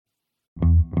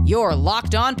Your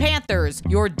Locked On Panthers,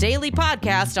 your daily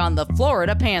podcast on the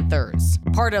Florida Panthers.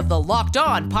 Part of the Locked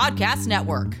On Podcast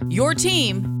Network. Your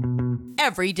team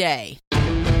every day.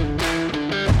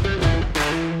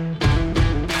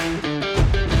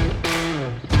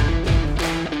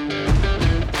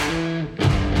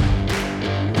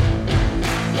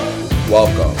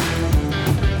 Welcome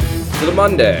to the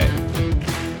Monday,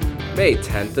 May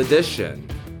 10th edition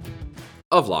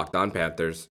of Locked On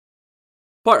Panthers,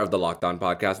 part of the Locked On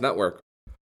Podcast Network,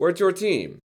 where it's your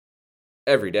team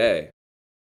every day.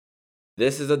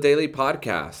 This is a daily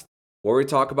podcast where we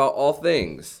talk about all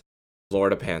things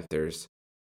Florida Panthers.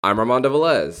 I'm Armando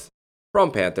Velez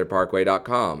from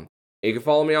PantherParkway.com. You can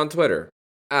follow me on Twitter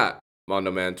at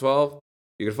MondoMan12.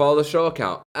 You can follow the show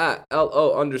account at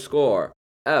LO_FLA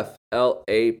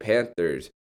Panthers.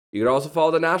 You can also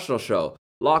follow the national show,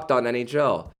 Locked On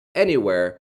NHL,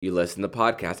 anywhere you listen to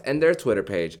podcasts, and their Twitter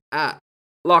page at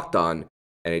Locked On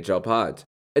NHL Pods.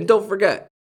 And don't forget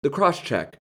the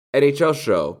Crosscheck NHL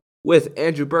show with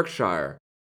Andrew Berkshire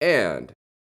and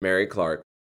Mary Clark.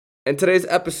 And today's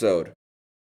episode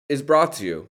is brought to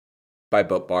you by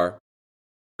Built Bar.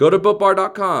 Go to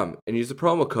BuiltBar.com and use the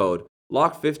promo code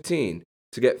LOCK15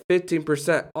 to get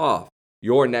 15% off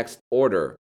your next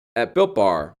order at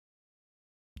BuiltBar.com.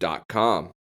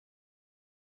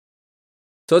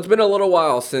 So it's been a little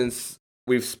while since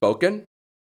we've spoken,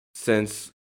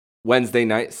 since Wednesday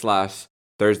night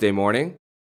 / Thursday morning,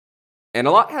 and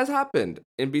a lot has happened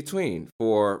in between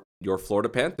for your Florida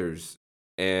Panthers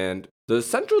and the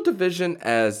Central Division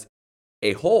as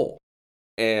a whole.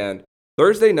 And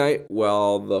Friday night,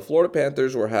 while the Florida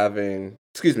Panthers were having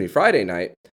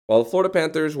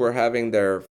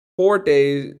their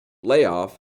 4-day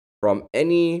layoff from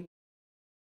any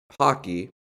hockey,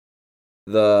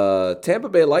 the Tampa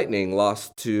Bay Lightning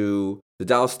lost to the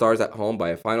Dallas Stars at home by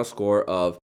a final score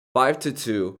of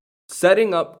 5-2,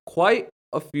 setting up quite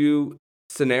a few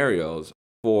scenarios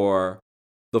for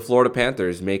the Florida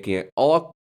Panthers, making it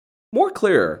all more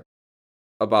clear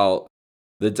about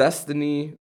the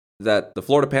destiny that the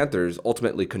Florida Panthers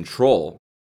ultimately control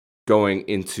going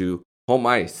into home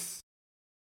ice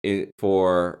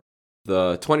for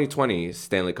the 2020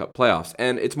 Stanley Cup playoffs.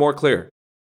 And it's more clear.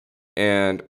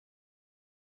 And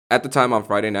at the time on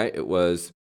Friday night, it was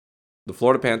the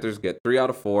Florida Panthers get 3 out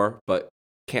of 4, but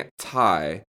can't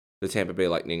tie the Tampa Bay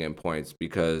Lightning in points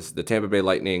because the Tampa Bay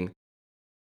Lightning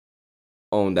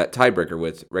own that tiebreaker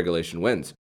with regulation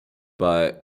wins.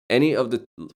 But any of the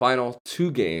final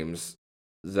 2 games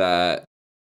that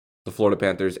the Florida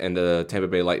Panthers and the Tampa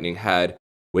Bay Lightning had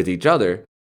with each other,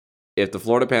 if the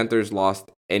Florida Panthers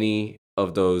lost any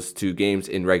of those 2 games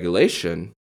in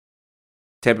regulation,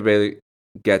 Tampa Bay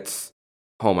gets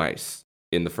home ice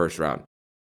in the first round.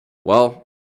 Well,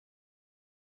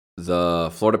 the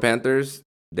Florida Panthers,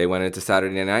 they went into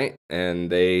Saturday night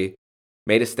and they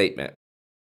made a statement.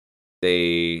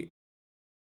 They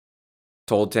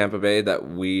told Tampa Bay that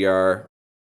we are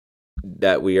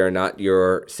not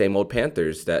your same old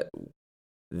Panthers, that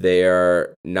they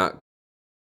are not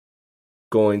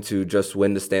going to just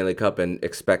win the Stanley Cup and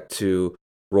expect to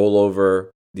roll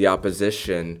over the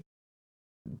opposition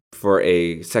for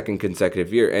a second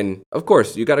consecutive year. And of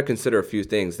course, you got to consider a few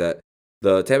things, that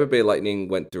the Tampa Bay Lightning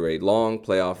went through a long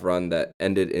playoff run that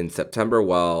ended in September,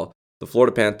 while the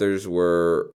Florida Panthers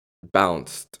were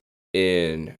bounced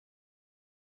in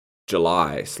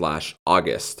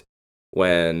July/August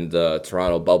when the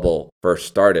Toronto bubble first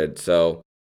started. So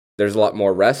there's a lot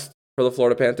more rest for the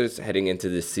Florida Panthers heading into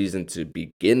this season to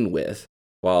begin with,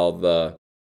 while the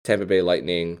Tampa Bay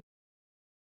Lightning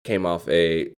came off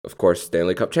of course,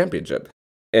 Stanley Cup championship.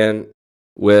 And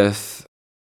with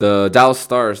the Dallas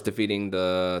Stars defeating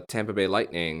the Tampa Bay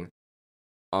Lightning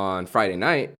on Friday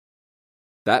night,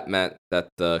 that meant that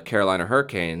the Carolina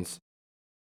Hurricanes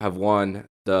have won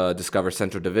the Discover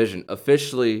Central Division,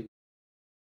 officially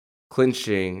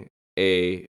clinching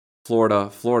a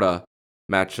Florida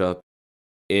matchup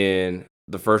in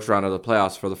the first round of the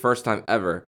playoffs for the first time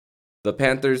ever. The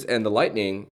Panthers and the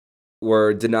Lightning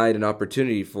were denied an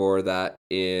opportunity for that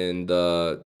in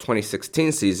the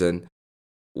 2016 season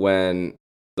when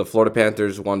the Florida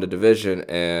Panthers won the division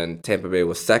and Tampa Bay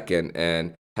was second.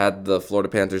 And had the Florida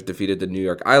Panthers defeated the New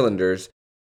York Islanders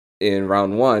in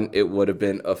round 1, it would have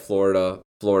been a Florida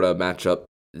matchup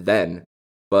then.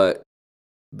 But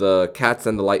the Cats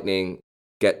and the Lightning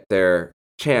get their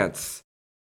chance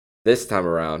this time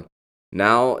around.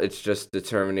 Now it's just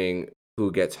determining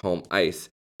who gets home ice.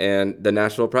 And the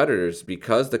Nashville Predators,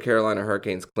 because the Carolina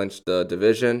Hurricanes clinched the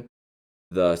division,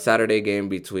 the Saturday game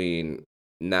between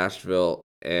Nashville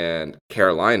and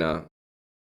Carolina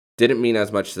didn't mean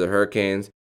as much to the Hurricanes.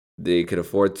 They could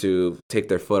afford to take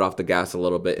their foot off the gas a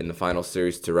little bit in the final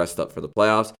series to rest up for the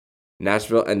playoffs.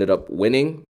 Nashville ended up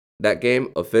winning that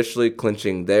game, officially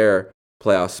clinching their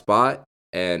playoff spot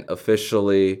and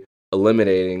officially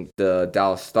eliminating the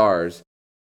Dallas Stars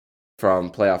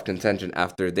from playoff contention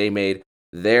after they made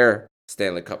their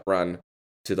Stanley Cup run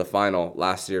to the final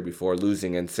last year before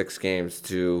losing in 6 games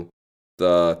to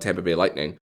the Tampa Bay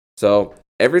Lightning. So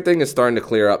everything is starting to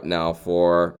clear up now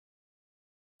for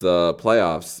the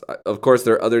playoffs. Of course,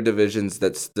 there are other divisions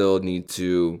that still need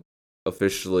to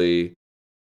officially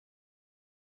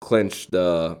clinch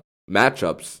the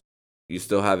matchups. You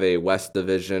still have a West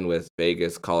division with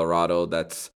Vegas, Colorado.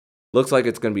 Looks like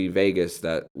it's going to be Vegas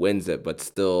that wins it, but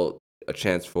still a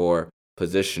chance for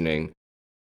positioning.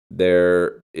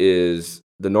 There is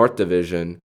the North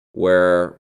division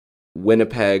where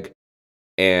Winnipeg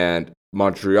and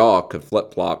Montreal could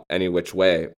flip-flop any which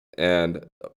way. And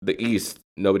the East,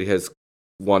 nobody has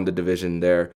won the division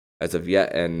there as of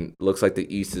yet. And looks like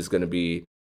the East is going to be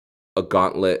a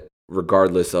gauntlet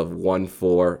regardless of 1,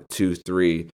 4, 2,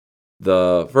 3.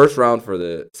 The first round for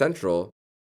the Central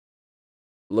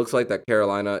looks like that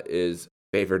Carolina is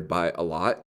favored by a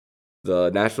lot. The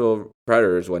Nashville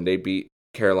Predators, when they beat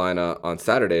Carolina on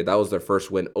Saturday, that was their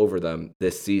first win over them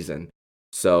this season.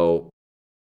 So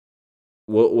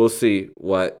we'll see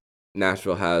what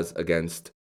Nashville has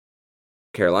against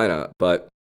Carolina. But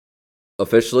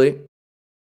officially,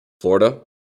 Florida,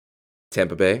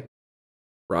 Tampa Bay,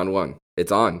 round 1.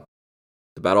 It's on.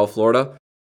 The Battle of Florida.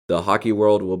 The hockey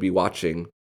world will be watching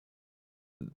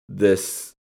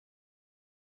this.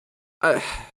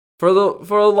 For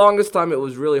the longest time, it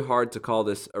was really hard to call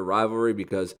this a rivalry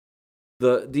because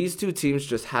these two teams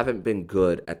just haven't been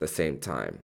good at the same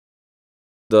time.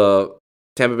 The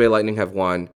Tampa Bay Lightning have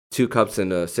won 2 cups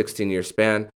in a 16-year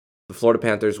span. The Florida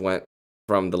Panthers went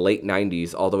from the late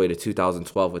 90s all the way to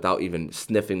 2012 without even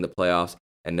sniffing the playoffs,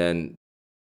 and then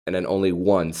only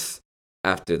once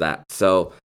after that.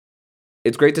 So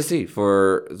it's great to see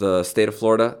for the state of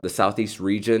Florida, the Southeast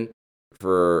region,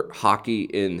 for hockey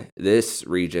in this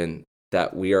region,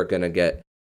 that we are going to get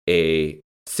a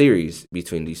series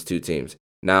between these two teams.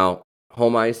 Now,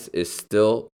 home ice is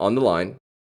still on the line.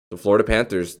 The Florida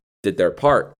Panthers did their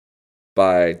part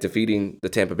by defeating the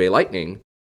Tampa Bay Lightning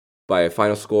by a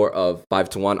final score of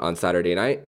 5-1 on Saturday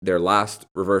night. Their last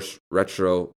reverse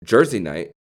retro jersey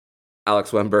night, Alex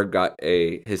Wennberg got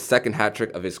his second hat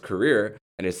trick of his career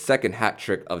and his second hat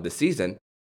trick of the season.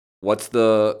 What's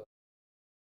the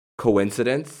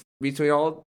coincidence between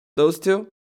all those two?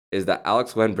 Is that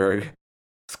Alex Wennberg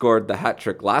scored the hat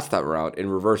trick last time around in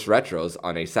reverse retros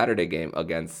on a Saturday game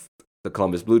against the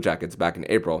Columbus Blue Jackets back in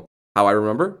April. How I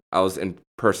remember, I was in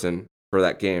person for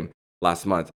that game last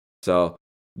month. So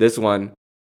this one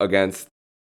against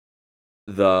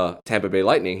the Tampa Bay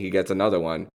Lightning, he gets another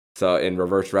one. So in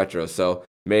reverse retro. So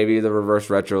maybe the reverse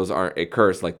retros aren't a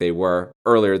curse like they were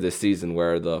earlier this season,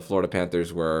 where the Florida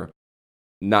Panthers were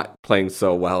not playing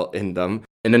so well in them.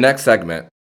 In the next segment,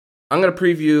 I'm going to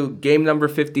preview game number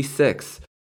 56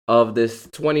 of this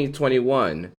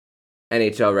 2021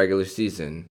 NHL regular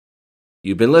season.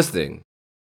 You've been listening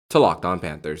to Locked On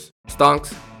Panthers.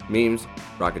 Stonks, memes,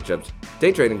 rocket ships.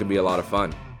 Day trading can be a lot of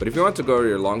fun, but if you want to grow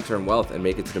your long-term wealth and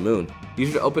make it to the moon, you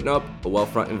should open up a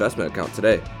Wealthfront investment account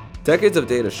today. Decades of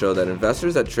data show that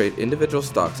investors that trade individual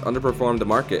stocks underperform the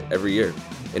market every year.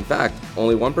 In fact,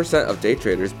 only 1% of day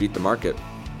traders beat the market.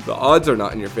 The odds are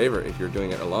not in your favor if you're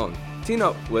doing it alone. Team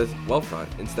up with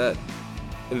Wealthfront instead.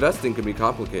 Investing can be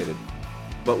complicated,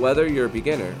 but whether you're a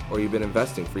beginner or you've been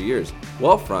investing for years,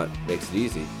 Wealthfront makes it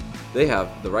easy. They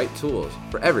have the right tools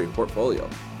for every portfolio.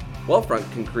 Wealthfront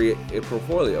can create a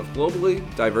portfolio of globally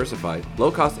diversified,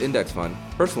 low-cost index fund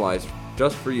personalized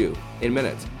just for you in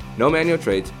minutes. No manual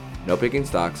trades, no picking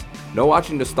stocks, no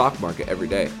watching the stock market every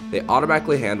day. They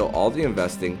automatically handle all the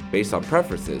investing based on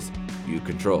preferences you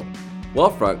control.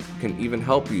 Wealthfront can even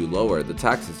help you lower the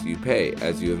taxes you pay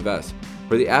as you invest.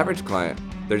 For the average client,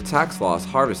 their tax loss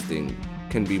harvesting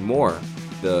can be more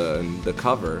than the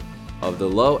cover of the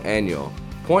low annual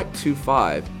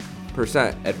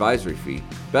 0.25% advisory fee.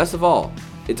 Best of all,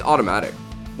 it's automatic.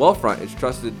 Wealthfront is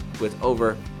trusted with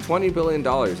over $20 billion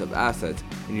of assets,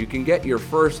 and you can get your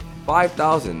first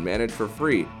 $5,000 managed for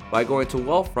free by going to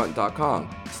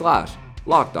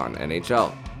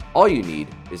wealthfront.com/LockedOnNHL. All you need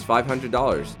is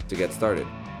 $500 to get started.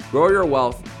 Grow your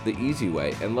wealth the easy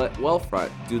way and let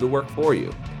Wealthfront do the work for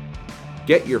you.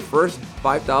 Get your first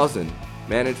 $5,000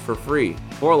 managed for free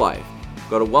for life.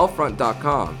 Go to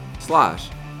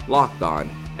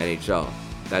wealthfront.com/LockedOnNHL.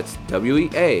 That's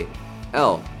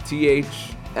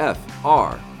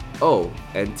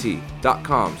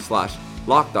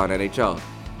WEALTHFRONT.com/LockedOnNHL.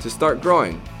 to start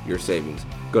growing your savings.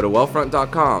 Go to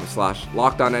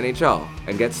wealthfront.com/LockedOnNHL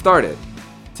and get started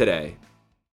today.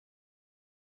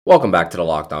 Welcome back to the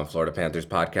Locked On Florida Panthers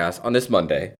podcast on this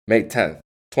Monday, May 10th,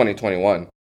 2021,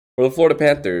 where the Florida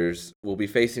Panthers will be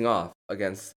facing off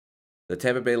against the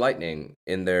Tampa Bay Lightning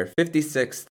in their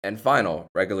 56th and final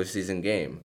regular season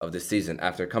game of the season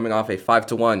after coming off a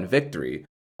 5-1 victory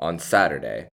on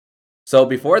Saturday. So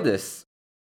before this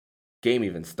game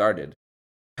even started,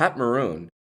 Pat Maroon,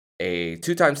 a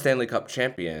two-time Stanley Cup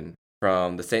champion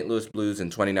from the St. Louis Blues in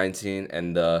 2019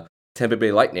 and the Tampa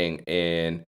Bay Lightning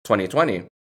in 2020,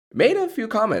 made a few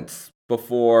comments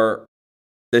before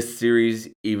this series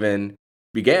even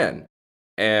began.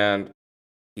 And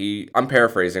I'm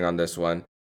paraphrasing on this one.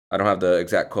 I don't have the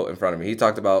exact quote in front of me. He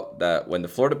talked about that when the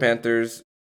Florida Panthers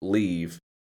leave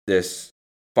this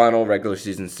final regular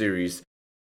season series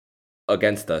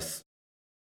against us,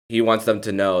 he wants them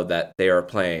to know that they are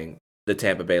playing the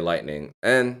Tampa Bay Lightning.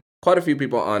 And quite a few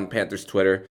people on Panthers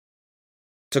Twitter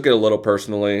took it a little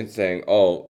personally, saying,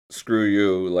 oh, screw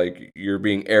you, like, you're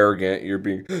being arrogant, you're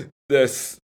being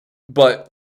this. But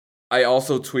I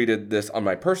also tweeted this on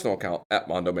my personal account at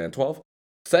MondoMan12,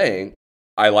 saying,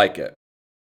 I like it.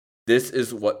 This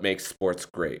is what makes sports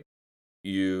great.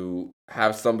 You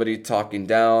have somebody talking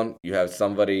down, you have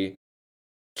somebody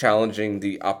challenging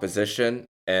the opposition,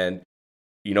 and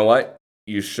you know what?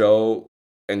 You show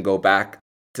and go back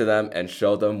to them and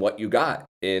show them what you got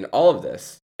in all of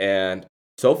this. And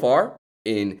so far,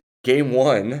 in game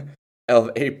one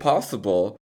of a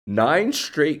possible 9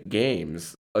 straight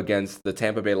games against the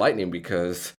Tampa Bay Lightning,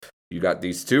 because you got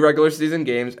these 2 regular season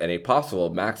games and a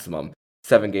possible maximum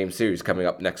 7-game series coming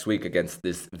up next week against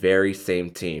this very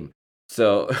same team.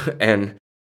 So, and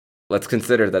let's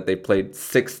consider that they played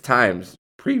 6 times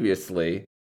previously.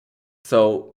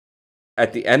 So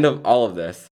at the end of all of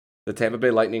this, the Tampa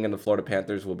Bay Lightning and the Florida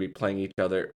Panthers will be playing each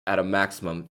other at a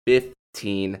maximum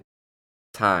 15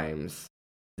 times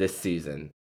this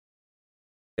season.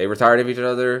 They were tired of each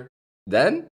other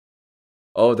then?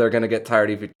 Oh, they're going to get tired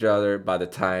of each other by the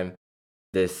time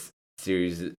this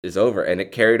series is over. And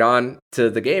it carried on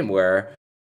to the game where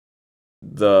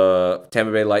the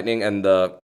Tampa Bay Lightning and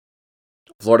the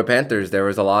Florida Panthers, there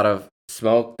was a lot of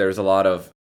smoke, there was a lot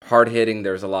of hard hitting,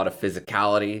 there was a lot of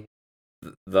physicality.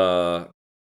 The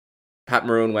Pat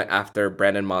Maroon went after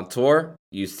Brandon Montour.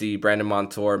 You see Brandon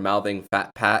Montour mouthing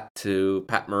Fat Pat to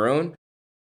Pat Maroon.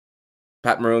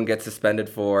 Pat Maroon gets suspended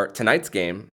for tonight's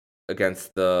game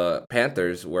against the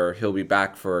Panthers, where he'll be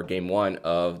back for game 1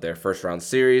 of their first round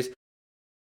series.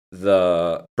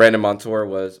 The Brandon Montour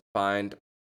was fined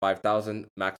 $5,000,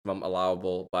 maximum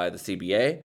allowable by the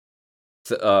CBA.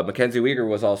 So, Mackenzie Weegar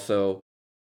was also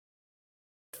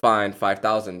fined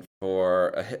 $5,000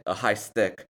 for a high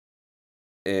stick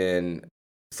in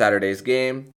Saturday's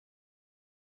game.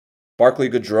 Barclay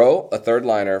Goodrow, a third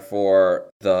liner for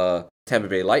the Tampa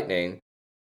Bay Lightning,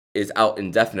 is out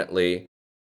indefinitely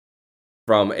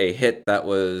from a hit that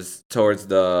was towards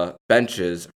the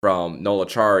benches from Noel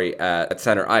Acciari at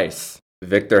center ice.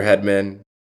 Victor Hedman,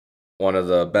 one of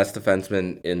the best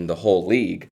defensemen in the whole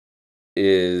league,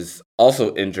 is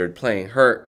also injured, playing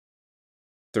hurt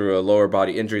through a lower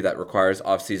body injury that requires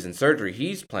off-season surgery.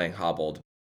 He's playing hobbled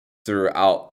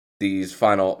throughout these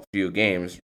final few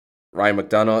games. Ryan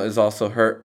McDonough is also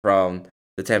hurt from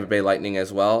the Tampa Bay Lightning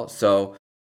as well. So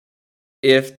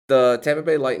if the Tampa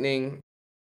Bay Lightning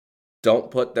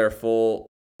don't put their full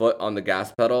foot on the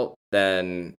gas pedal,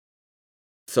 then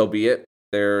so be it.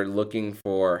 They're looking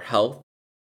for health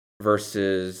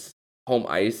versus home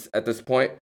ice at this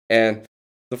point. And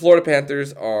the Florida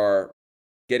Panthers are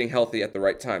getting healthy at the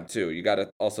right time, too. You got to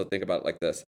also think about it like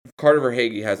this. Carter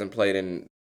Verhaeghe hasn't played in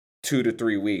 2 to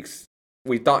 3 weeks.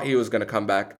 We thought he was going to come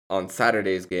back on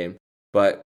Saturday's game,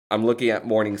 but I'm looking at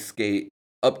morning skate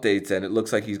updates, and it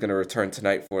looks like he's going to return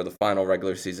tonight for the final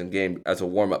regular season game as a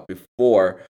warm-up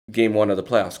before game 1 of the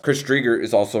playoffs. Chris Driedger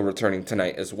is also returning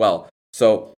tonight as well.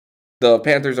 So the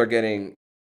Panthers are getting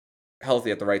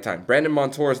healthy at the right time. Brandon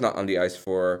Montour is not on the ice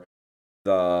for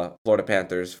the Florida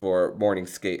Panthers for morning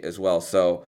skate as well.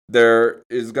 So there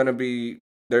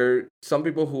are some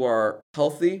people who are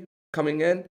healthy coming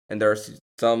in, and there are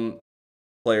some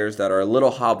players that are a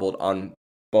little hobbled on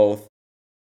both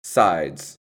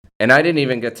sides. And I didn't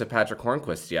even get to Patrick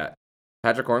Hornqvist yet.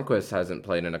 Patrick Hornqvist hasn't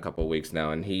played in a couple weeks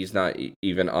now, and he's not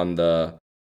even on the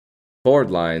forward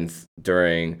lines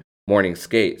during morning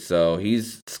skate. So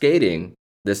he's skating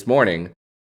this morning,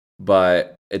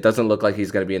 but it doesn't look like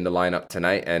he's going to be in the lineup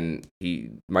tonight, and he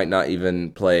might not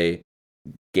even play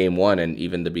game 1 and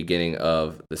even the beginning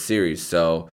of the series.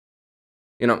 So,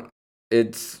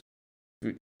 it's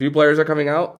few players are coming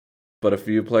out. but a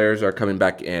few players are coming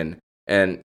back in.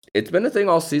 And it's been a thing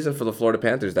all season for the Florida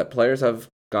Panthers that players have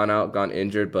gone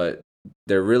injured, but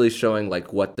they're really showing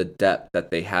like what the depth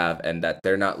that they have and that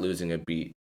they're not losing a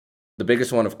beat. The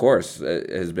biggest one, of course,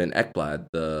 has been Ekblad,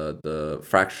 the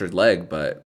fractured leg,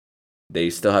 but they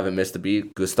still haven't missed a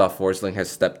beat. Gustav Forsling has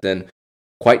stepped in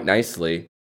quite nicely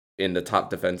in the top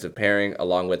defensive pairing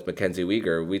along with Mackenzie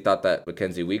Weegar. We thought that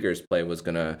Mackenzie Weegar's play was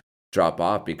going to drop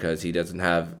off because he doesn't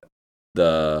have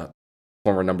the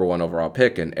former number 1 overall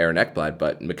pick in Aaron Ekblad,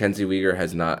 but Mackenzie Weegar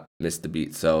has not missed a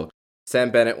beat. So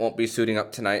Sam Bennett won't be suiting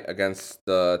up tonight against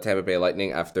the Tampa Bay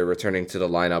Lightning after returning to the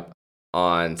lineup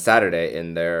on Saturday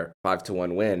in their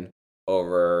 5-1 win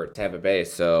over Tampa Bay.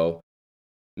 So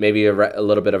maybe a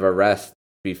little bit of a rest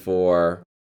before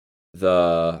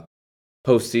the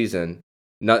postseason.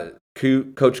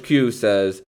 Coach Q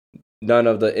says none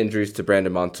of the injuries to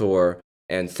Brandon Montour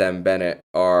and Sam Bennett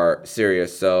are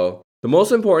serious. So the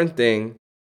most important thing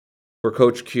for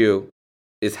Coach Q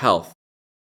is health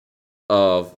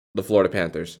of the Florida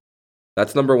Panthers.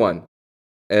 That's number one.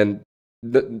 And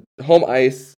the home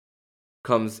ice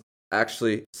comes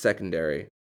actually secondary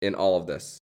in all of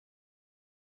this.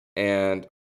 And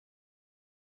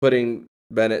putting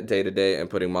Bennett day-to-day and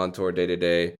putting Montour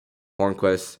day-to-day,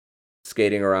 Hornquist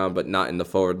skating around but not in the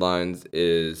forward lines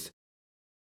is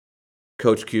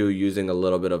Coach Q using a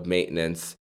little bit of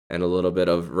maintenance and a little bit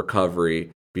of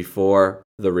recovery before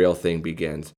the real thing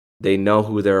begins. They know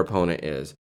who their opponent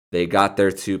is. They got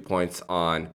their 2 points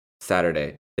on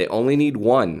Saturday. They only need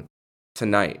 1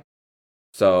 tonight.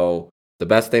 So the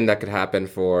best thing that could happen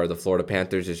for the Florida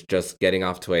Panthers is just getting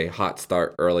off to a hot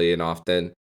start early and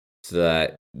often so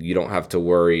that you don't have to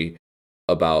worry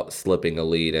about slipping a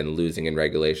lead and losing in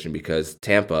regulation, because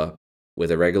Tampa,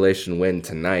 with a regulation win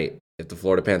tonight, if the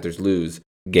Florida Panthers lose,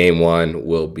 game 1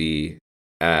 will be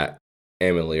at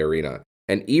Amalie Arena.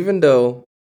 And even though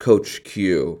Coach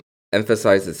Q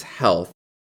emphasizes health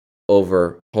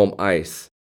over home ice,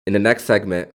 in the next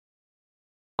segment,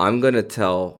 I'm going to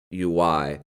tell you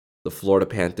why the Florida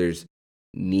Panthers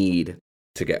need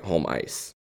to get home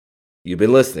ice. You've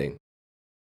been listening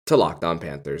to Locked On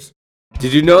Panthers.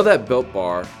 Did you know that Built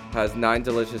Bar has 9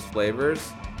 delicious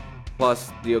flavors,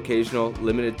 plus the occasional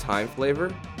limited time flavor?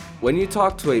 When you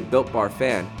talk to a Built Bar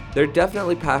fan, they're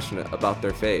definitely passionate about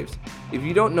their faves. If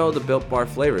you don't know the Built Bar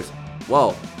flavors,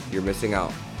 well, you're missing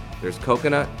out. There's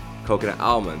coconut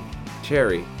almond,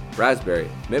 cherry, raspberry,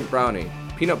 mint brownie,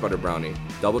 peanut butter brownie,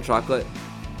 double chocolate,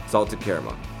 salted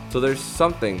caramel. So there's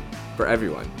something for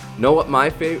everyone. Know what my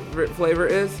favorite flavor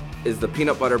is? Is the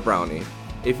peanut butter brownie.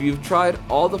 If you've tried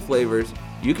all the flavors,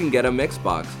 you can get a mix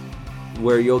box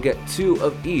where you'll get 2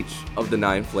 of each of the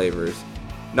 9 flavors.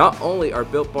 Not only are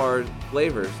Built Bar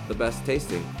flavors the best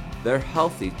tasting, they're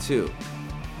healthy too.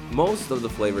 Most of the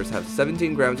flavors have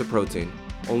 17 grams of protein,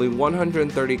 only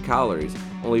 130 calories,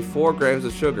 only 4 grams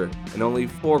of sugar, and only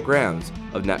 4 grams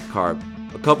of net carb.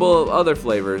 A couple of other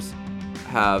flavors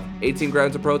have 18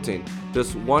 grams of protein,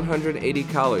 just 180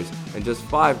 calories, and just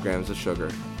 5 grams of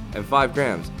sugar, and 5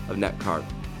 grams of net carb.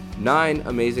 9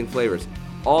 amazing flavors,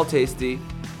 all tasty,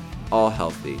 all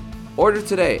healthy. Order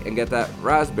today and get that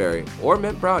raspberry or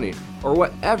mint brownie or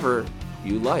whatever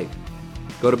you like.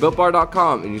 Go to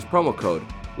BuiltBar.com and use promo code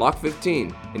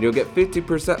LOCK15 and you'll get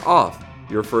 50% off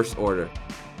your first order.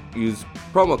 Use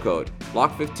promo code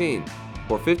LOCK15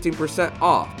 for 15%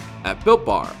 off at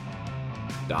BuiltBar.com.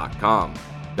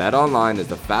 BetOnline is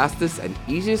the fastest and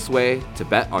easiest way to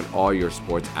bet on all your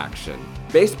sports action.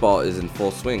 Baseball is in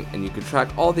full swing and you can track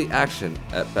all the action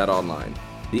at BetOnline.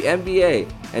 The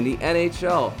NBA and the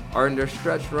NHL are in their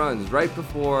stretch runs right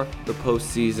before the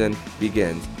postseason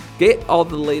begins. Get all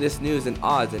the latest news and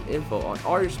odds and info on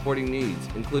all your sporting needs,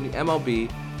 including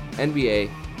MLB, NBA,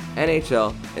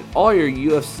 NHL, and all your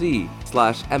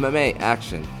UFC/MMA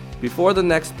action. Before the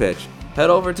next pitch, head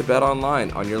over to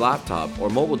BetOnline on your laptop or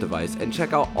mobile device and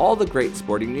check out all the great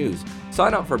sporting news.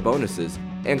 Sign up for bonuses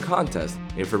and contest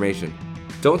information.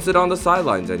 Don't sit on the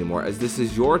sidelines anymore, as this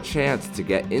is your chance to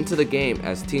get into the game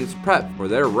as teams prep for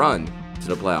their run to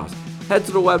the playoffs. Head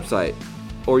to the website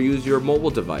or use your mobile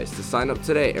device to sign up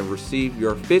today and receive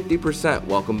your 50%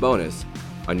 welcome bonus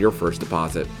on your first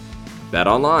deposit.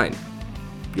 BetOnline,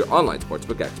 your online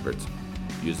sportsbook experts.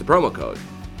 Use the promo code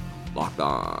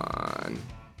LOCKEDON.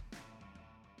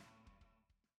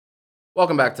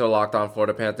 Welcome back to the Locked On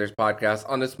Florida Panthers podcast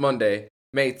on this Monday,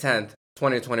 May 10th,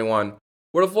 2021.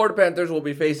 Where the Florida Panthers will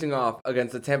be facing off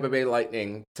against the Tampa Bay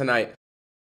Lightning tonight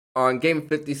on Game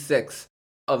 56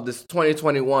 of this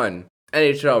 2021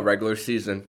 NHL regular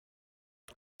season.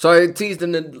 So I teased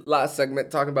in the last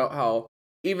segment talking about how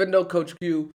even though Coach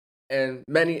Q and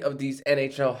many of these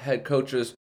NHL head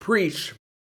coaches preach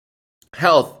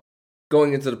health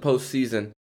going into the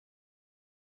postseason,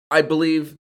 I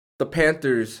believe the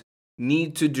Panthers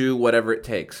need to do whatever it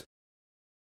takes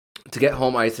to get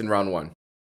home ice in round one.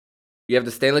 You have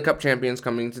the Stanley Cup champions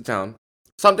coming into town.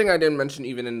 Something I didn't mention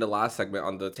even in the last segment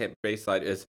on the Tampa Bay side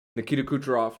is Nikita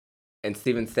Kucherov and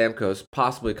Steven Stamkos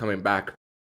possibly coming back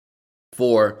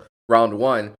for round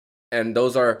one. And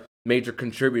those are major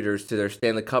contributors to their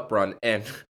Stanley Cup run. And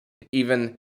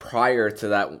even prior to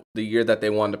that, the year that they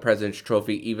won the President's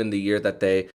Trophy, even the year that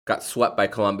they got swept by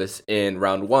Columbus in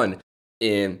round one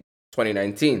in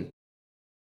 2019.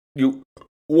 You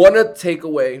want to take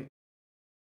away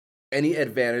any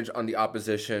advantage on the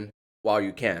opposition while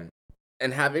you can.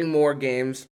 And having more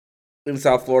games in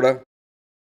South Florida,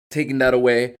 taking that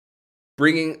away,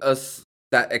 bringing us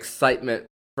that excitement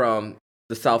from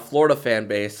the South Florida fan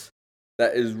base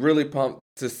that is really pumped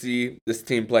to see this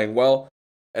team playing well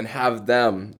and have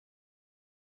them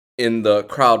in the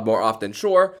crowd more often.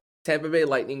 Sure, Tampa Bay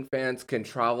Lightning fans can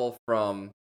travel from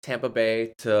Tampa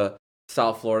Bay to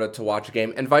South Florida to watch a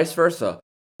game, and vice versa.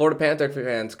 Florida Panther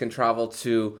fans can travel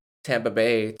to Tampa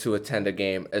Bay to attend a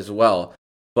game as well.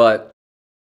 But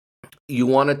you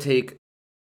want to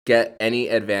get any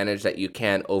advantage that you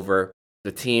can over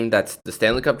the team that's the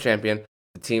Stanley Cup champion,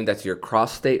 the team that's your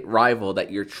cross-state rival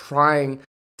that you're trying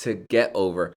to get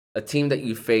over, a team that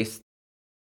you faced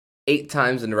 8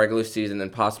 times in the regular season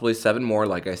and possibly 7 more,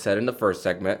 like I said in the first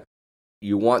segment.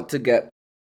 You want to get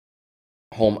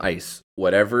home ice,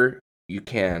 whatever you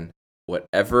can,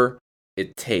 whatever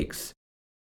it takes.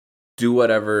 Do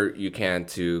whatever you can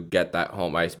to get that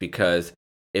home ice, because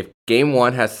if game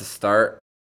 1 has to start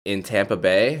in Tampa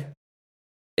Bay,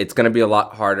 it's going to be a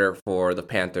lot harder for the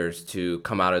Panthers to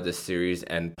come out of this series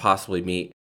and possibly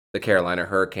meet the Carolina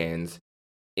Hurricanes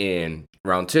in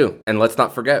round 2. And let's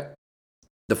not forget,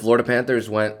 the Florida Panthers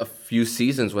went a few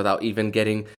seasons without even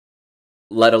getting,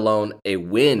 let alone a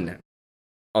win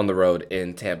on the road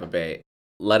in Tampa Bay.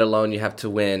 Let alone you have to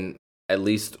win at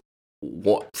least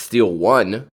steal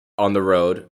one on the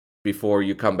road before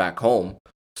you come back home.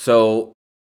 So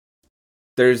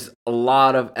there's a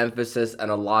lot of emphasis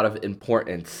and a lot of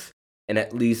importance in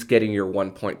at least getting your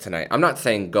 1 point tonight. I'm not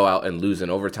saying go out and lose in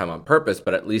overtime on purpose,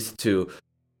 but at least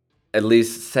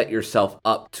set yourself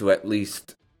up to at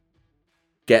least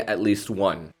get at least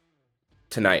one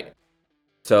tonight.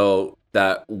 So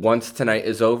that once tonight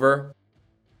is over,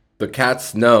 the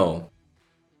Cats know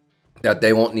that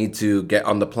they won't need to get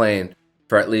on the plane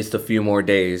for at least a few more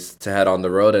days to head on the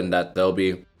road, and that they'll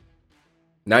be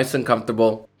nice and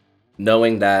comfortable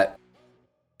knowing that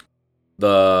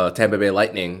the Tampa Bay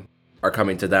Lightning are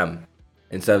coming to them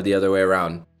instead of the other way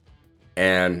around.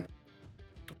 And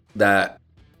that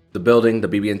the building, the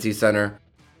BB&T Center,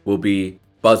 will be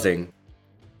buzzing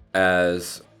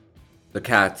as the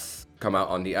Cats come out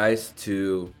on the ice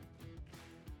to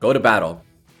go to battle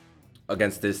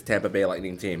against this Tampa Bay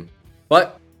Lightning team.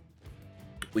 But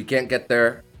we can't get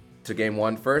there to game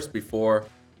 1 first before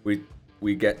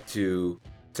we get to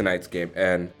tonight's game.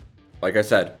 And like I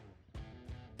said,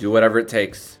 do whatever it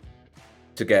takes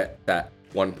to get that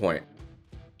 1 point.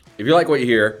 If you like what you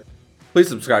hear, please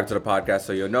subscribe to the podcast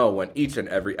so you'll know when each and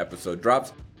every episode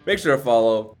drops. Make sure to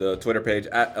follow the Twitter page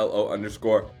at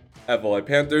 @LO_FLA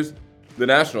Panthers, the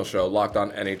national show Locked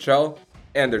On NHL,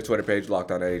 and their Twitter page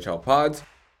Locked On NHL Pods,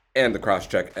 and the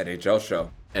Crosscheck NHL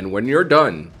show. And when you're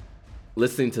done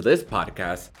listening to this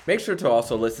podcast, make sure to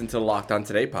also listen to the Locked On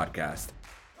Today podcast.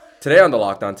 Today on the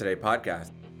Locked On Today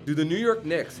podcast, do the New York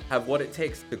Knicks have what it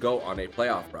takes to go on a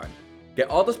playoff run? Get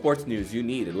all the sports news you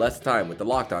need in less time with the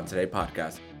Locked On Today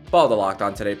podcast. Follow the Locked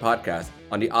On Today podcast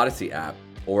on the Odyssey app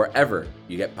or wherever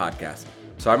you get podcasts.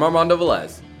 So I'm Armando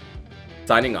Velez,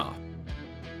 signing off.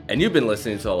 And you've been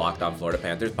listening to the Locked On Florida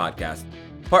Panthers podcast,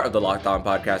 part of the Locked On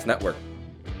Podcast Network.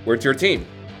 We're your team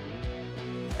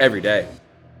every day.